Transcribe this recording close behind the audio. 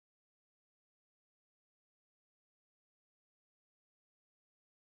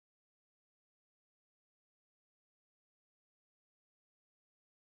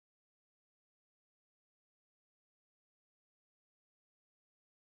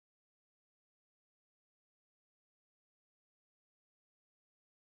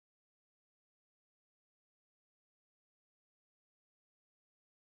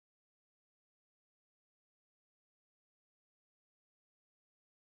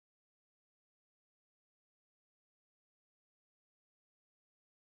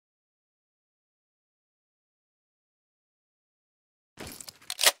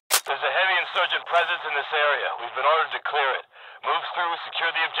There's a heavy insurgent presence in this area. We've been ordered to clear it. Move through,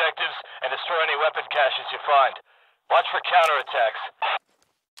 secure the objectives, and destroy any weapon caches you find. Watch for counterattacks.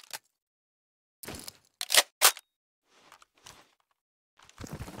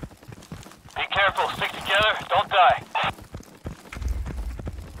 Be careful, stick together, don't die.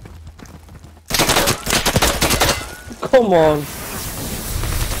 Come on.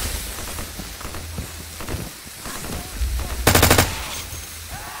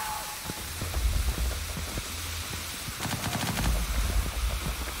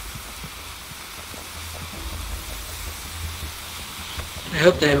 I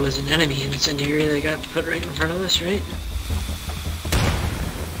hope that was an enemy incendiary that got put right in front of us, right?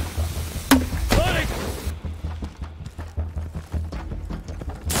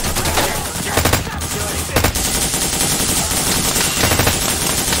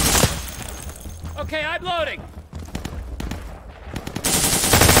 Okay, I'm loading.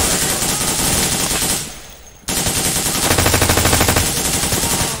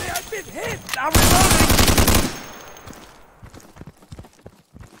 I've been hit. I'm reloading.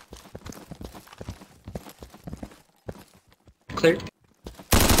 Clear.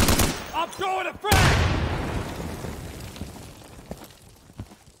 I'm throwing a frag.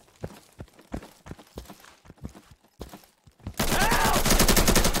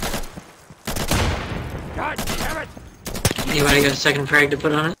 God damn it! Anybody got a second frag to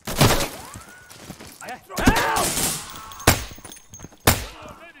put on it? Help!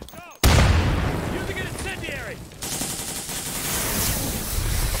 Using an incendiary!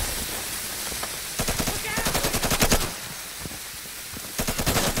 Look out!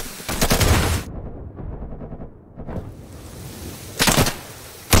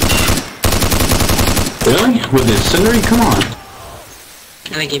 Really? With the incendiary? Come on.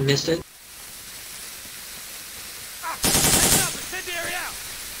 I think he missed it. Incendiary out!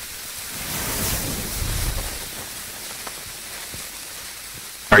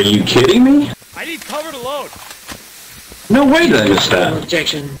 Are you kidding me? I need cover to load. No way did I miss that.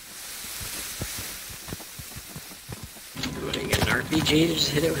 Objection. What, do you get an RPG to just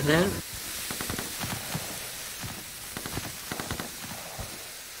hit it with that?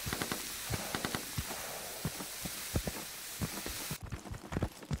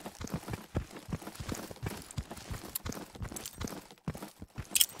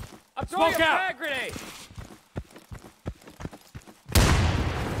 I'm throwing a frag grenade!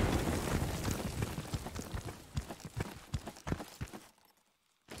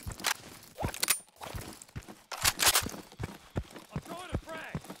 I'm throwing a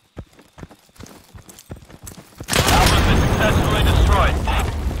frag! Alpha's been successfully destroyed.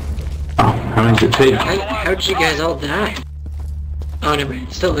 Oh, how many did it take? How'd you guys all die? Oh, never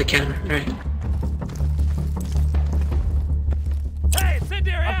mind. Still the counter, right. Hey,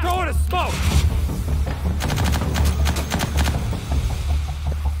 incendiary out! I'm throwing a smoke!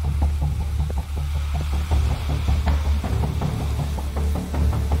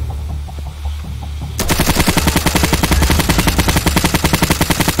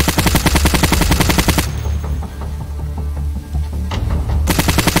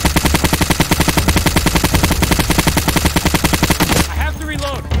 I have to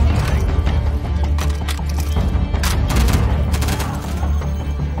reload!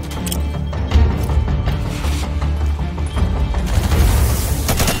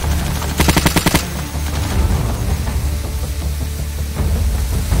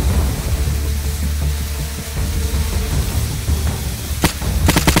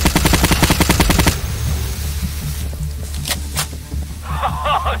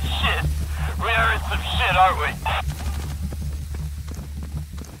 Oh shit! We are in some shit, aren't we?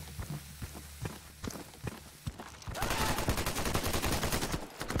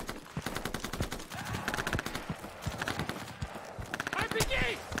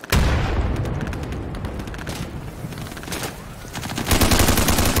 RPG!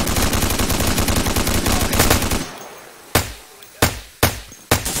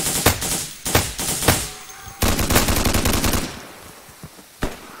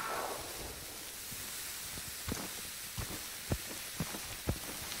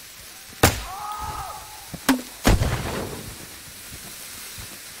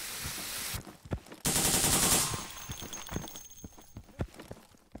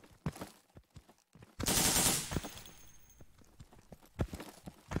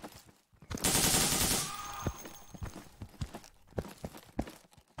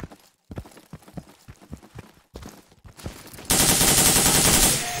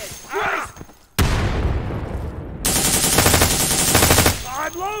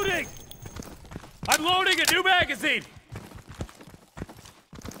 I'm loading! I'm loading a new magazine!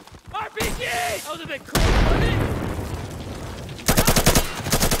 That was a bit crazy, wasn't it?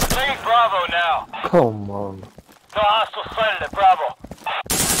 Taking Bravo now. Come on. No hostile sighted at Bravo.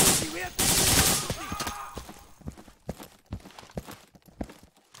 We have to...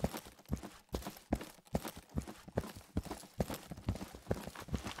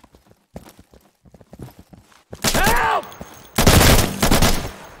 Help!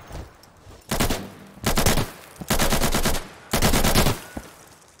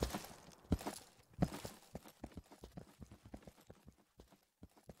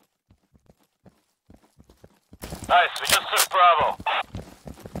 Nice, we just took Bravo.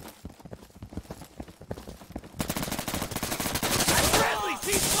 Friendly,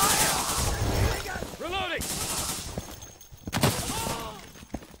 cease fire! Reloading!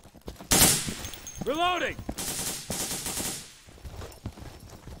 Reloading!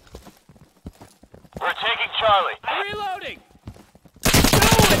 We're taking Charlie. I'm reloading! No,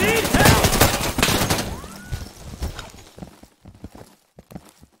 I need help!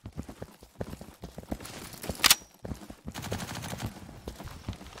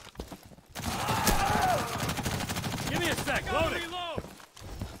 Give me a sec, loading! Reload!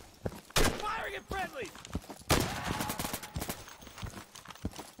 Firing at friendlies!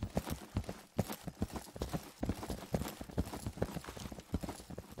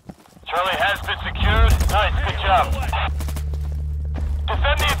 Charlie has been secured. Nice, good job.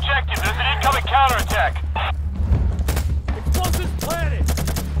 Defend the objective. There's an incoming counterattack. Explosives planted!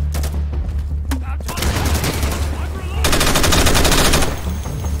 I'm reloading!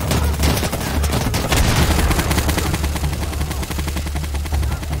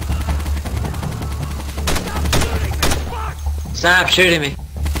 Stop shooting me!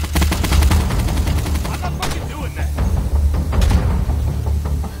 I'm not fucking doing that!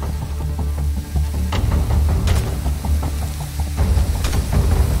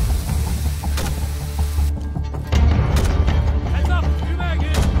 Heads up! New mag in!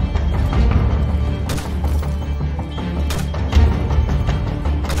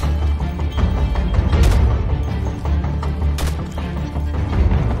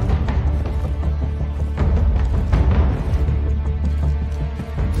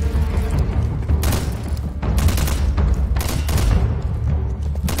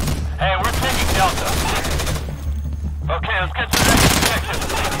 Hey, we're taking Delta. Okay, let's get to the next objective.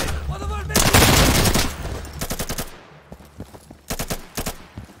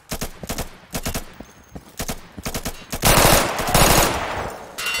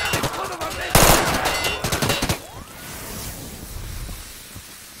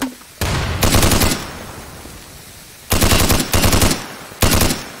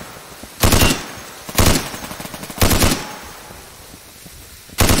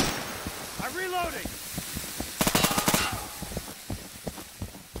 I'm reloading!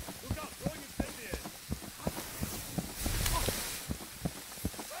 Look out, throwing incendiary!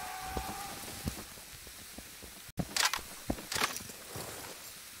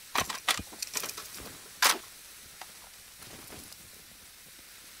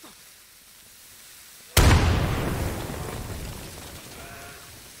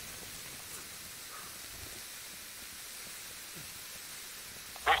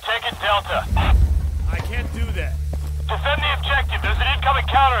 We've taken Delta. I can't do that. Defend the objective. There's an incoming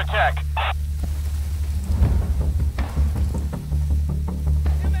counterattack.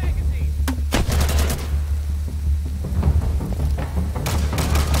 New magazine!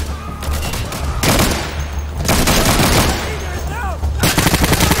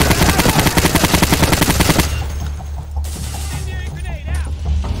 Incendiary grenade out!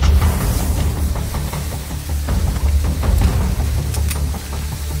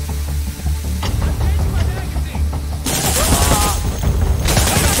 I'm changing my magazine!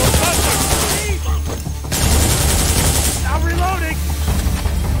 Now reloading!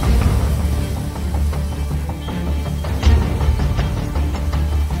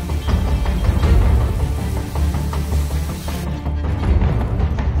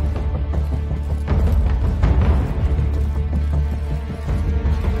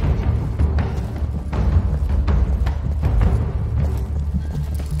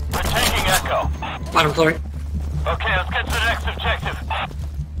 We're taking Echo. Bottom floor. Okay, let's get to the next objective.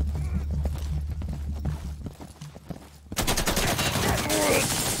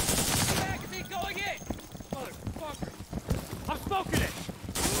 Magazine going in! Motherfucker! I'm smoking it!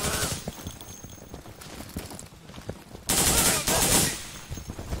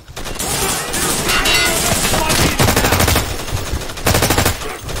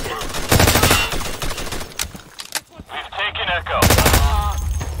 We've taken Echo.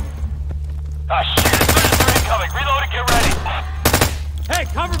 Ah, shit.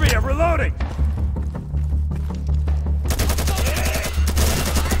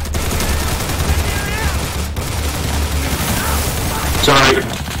 Sorry.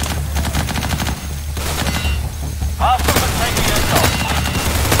 Hostiles are taking intel.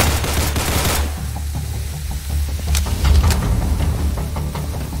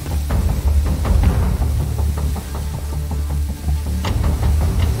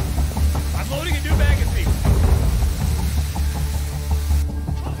 I'm loading a new magazine.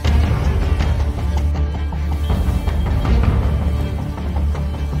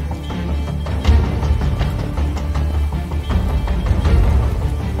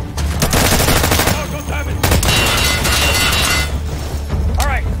 Oh, go time it. All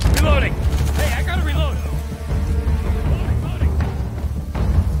right, reloading. Hey, I gotta reload. Loading.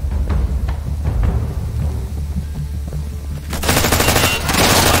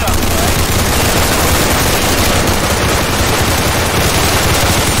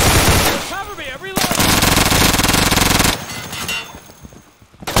 Cover me, I'm reloading.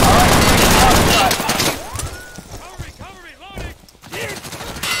 Cover me, loading.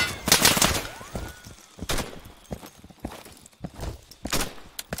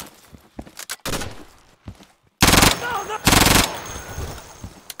 No, no.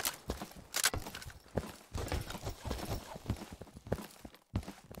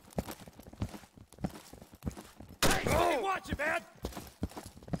 Hey, watch it, man.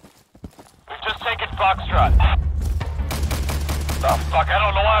 We've just taken Foxtrot. Oh, fuck, I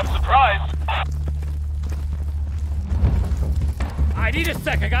don't know why I'm surprised. I need a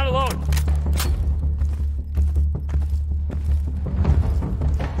sec, I gotta load.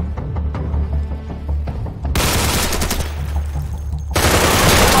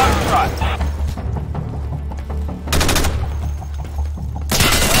 Foxtrot.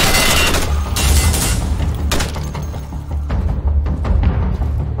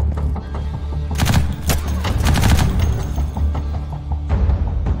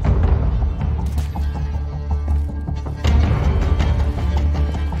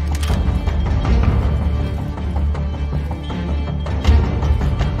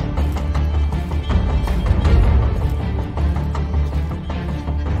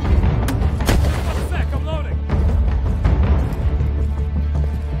 A sec, I'm loading.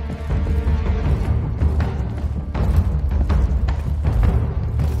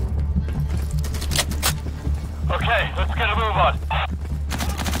 Okay, let's get a move on.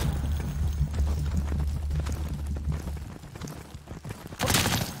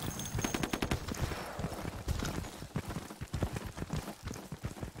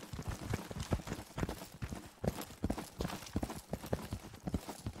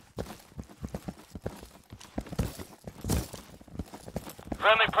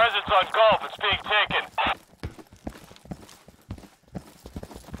 Friendly presence on Gulf. It's being taken.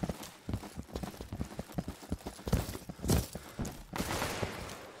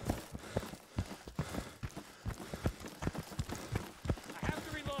 I have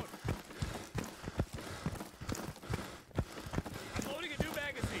to reload. I'm loading a new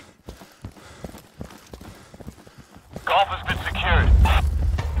magazine. Gulf has been secured.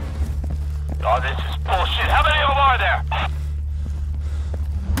 Oh, this is bullshit. How many of them are there?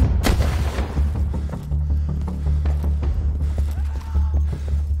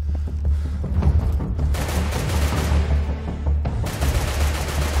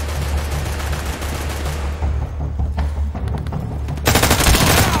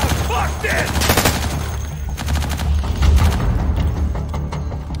 Fuck this!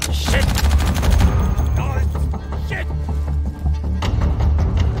 Shit! Oh, shit!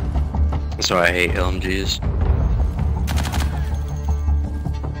 That's why I hate LMGs.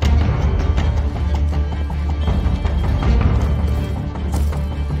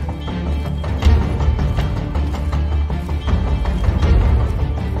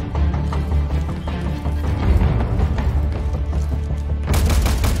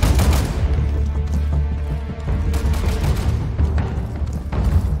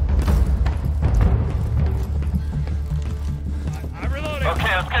 I'm reloading.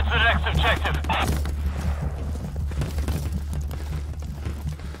 Okay, let's get to the next objective.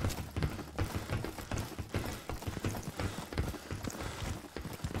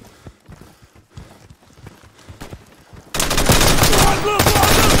 Stop!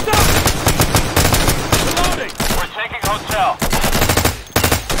 Reloading. We're taking hotel.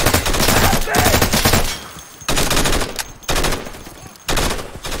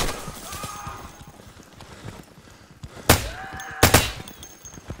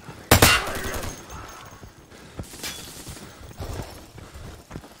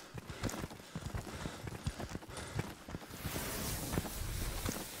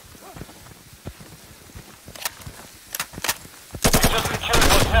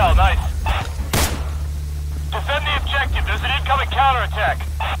 counterattack.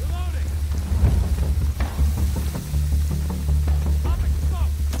 Reloading. Popping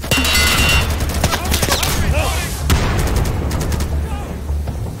smoke. Hurry.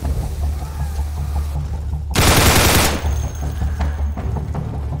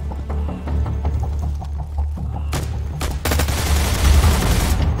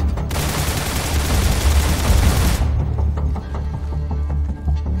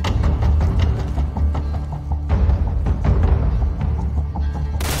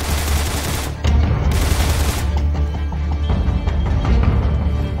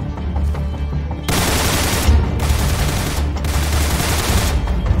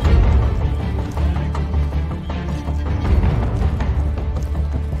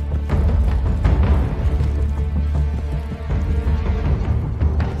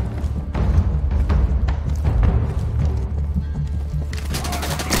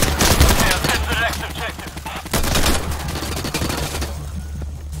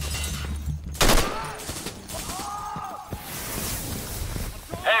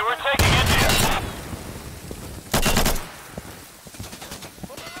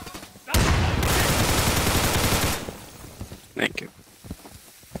 Thank you.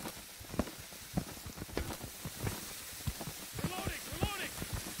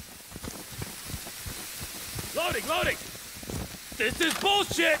 Loading, loading! This is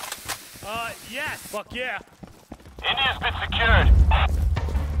bullshit! Yes. Fuck yeah. India's been secured.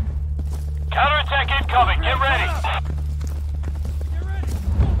 Counterattack incoming. Get ready. Get ready.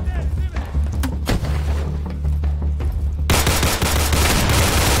 Smoke dead. It's imminent.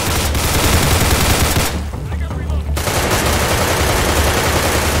 I got reloading.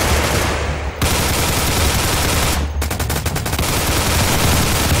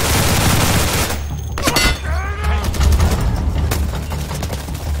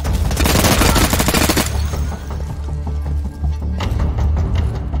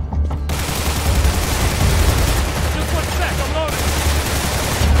 Just 1 sec. I'm loading.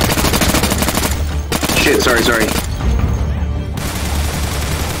 Shit, sorry.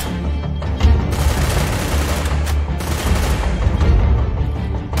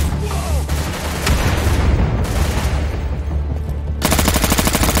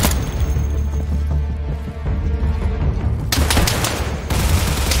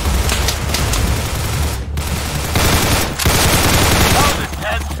 That was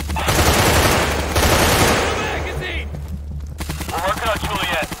intense. Magazine! We're working on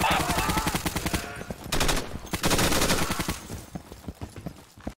Juliet.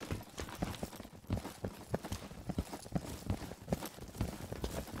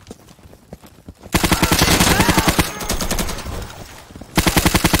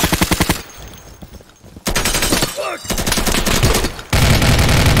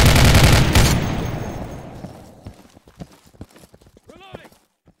 Reloading!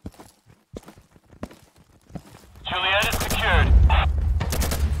 Juliet is secured.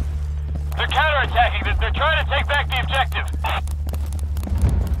 They're counterattacking. They're trying to take back the objective.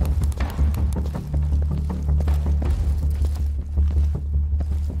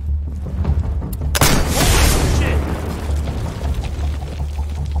 Shit!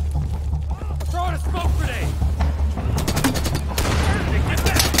 I'm throwing a smoke grenade! Get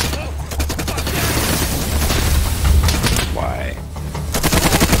back! Oh, fuck yeah! Why?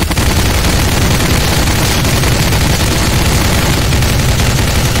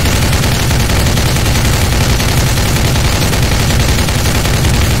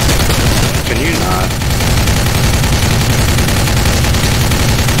 Can you not?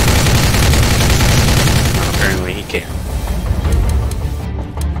 Apparently he can.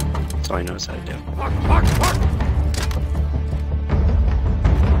 That's all he knows how to do. Fuck!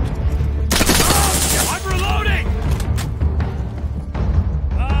 Oh, I'm reloading!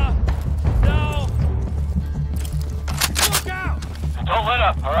 No. Look out! Don't let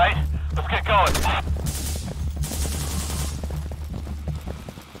up, all right? Let's get going.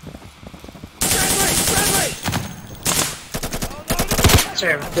 Friendly!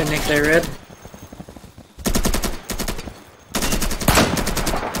 Sorry about that, Nick. There, Red.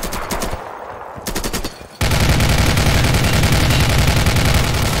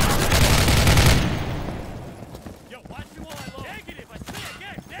 Yo, watch you while I load. Negative! I say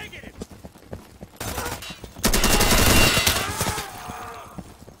again, negative!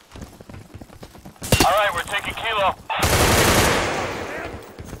 All right, we're taking Kilo.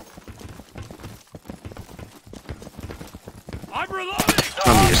 I'm reloading!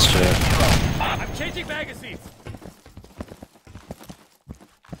 I'm used to it. I'm changing magazines!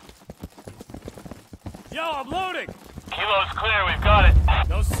 Yo, I'm loading! Kilo's clear. We've got it.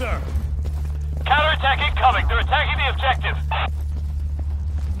 No, sir. Counterattack incoming. They're attacking the objective.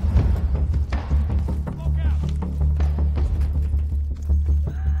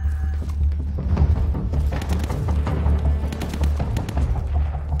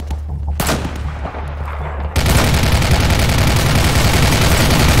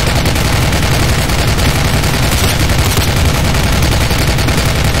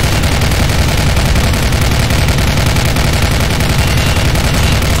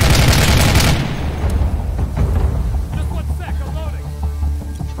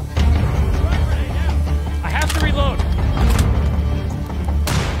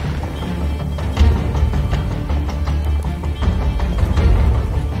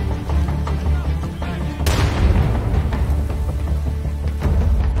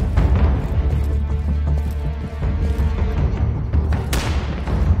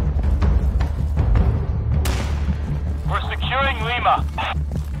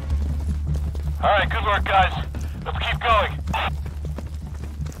 Alright, good work, guys. Let's keep going.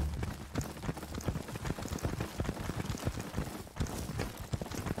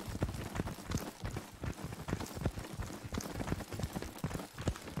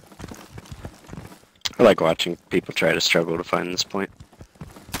 I like watching people try to struggle to find this point.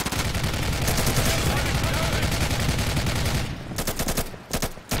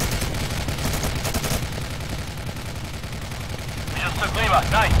 Just took Lima.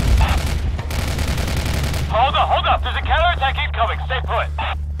 Nice. Hold up. There's a counterattack incoming. Stay put.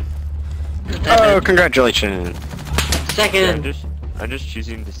 Oh, congratulations! Second. I'm just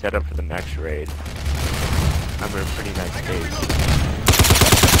choosing to set up for the max raid. I'm in a pretty nice base.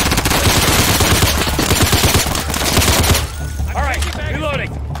 Alright,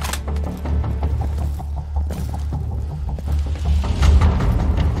 reloading.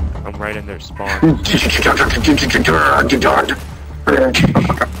 I'm right in their spawn.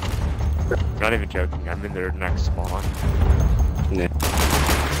 Not even joking, I'm in their next spawn. Yeah.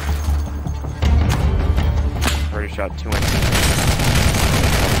 Already shot 2 enemies.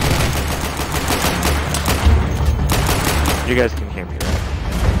 You guys can hear me,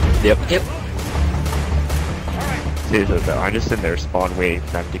 right? Yep. Yep. Seriously though, I'm just in their spawn waiting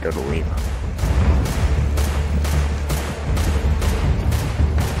for them to go to Lima.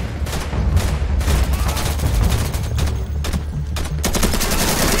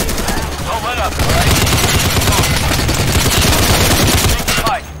 Don't let up, alright? Take the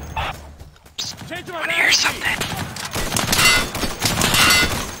fight. I hear something.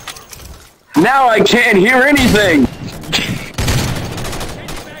 Now I can't hear anything!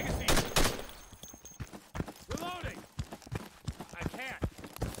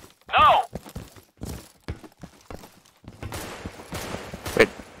 No! Wait,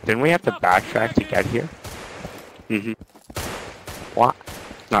 didn't we have to backtrack to get here? Mm-hmm. What?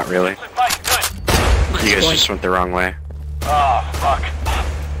 Not really. Good fight, good. You guys just went the wrong way. Oh, fuck.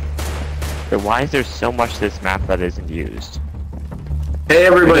 But why is there so much to this map that isn't used? Hey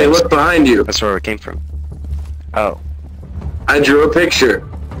everybody, look behind you. That's where we came from. Oh, I drew a picture.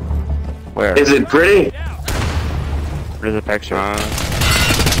 where? Is it pretty? Where's the picture? I'm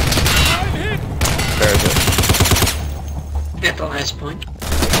hit. Where is it? At the last point.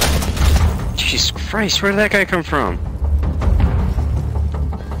 Jesus Christ, where did that guy come from?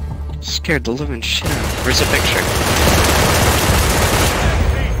 Scared the living shit out of me. Where's the picture?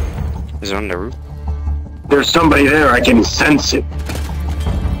 Is it on the roof? There's somebody there, I can sense it.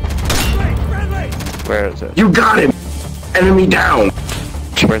 Where is it? You got him! Enemy down!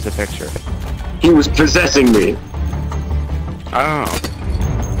 Where's the picture? He was possessing me. Oh.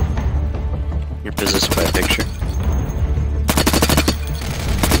 You're possessed by a picture.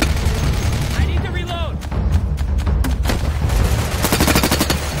 I need to reload.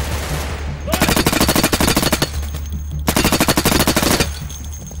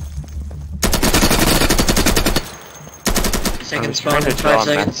 Second was spawn trying in to draw 5 a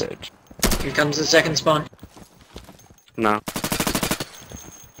seconds. message. Here comes the second spawn. No.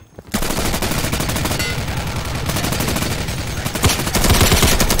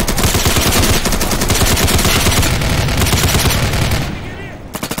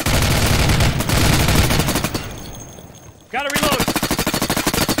 Gotta reload.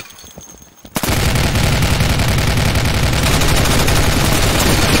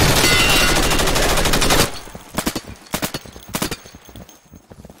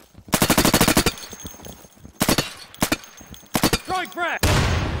 Throwing frag.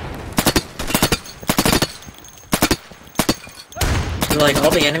 So, like,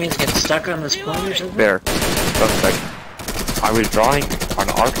 all the enemies get stuck on the spawn or something? There. Looks like I was drawing on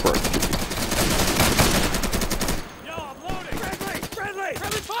artwork. Yo, I'm loading.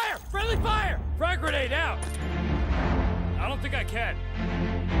 Friendly fire. Frag grenade out. I don't think I can.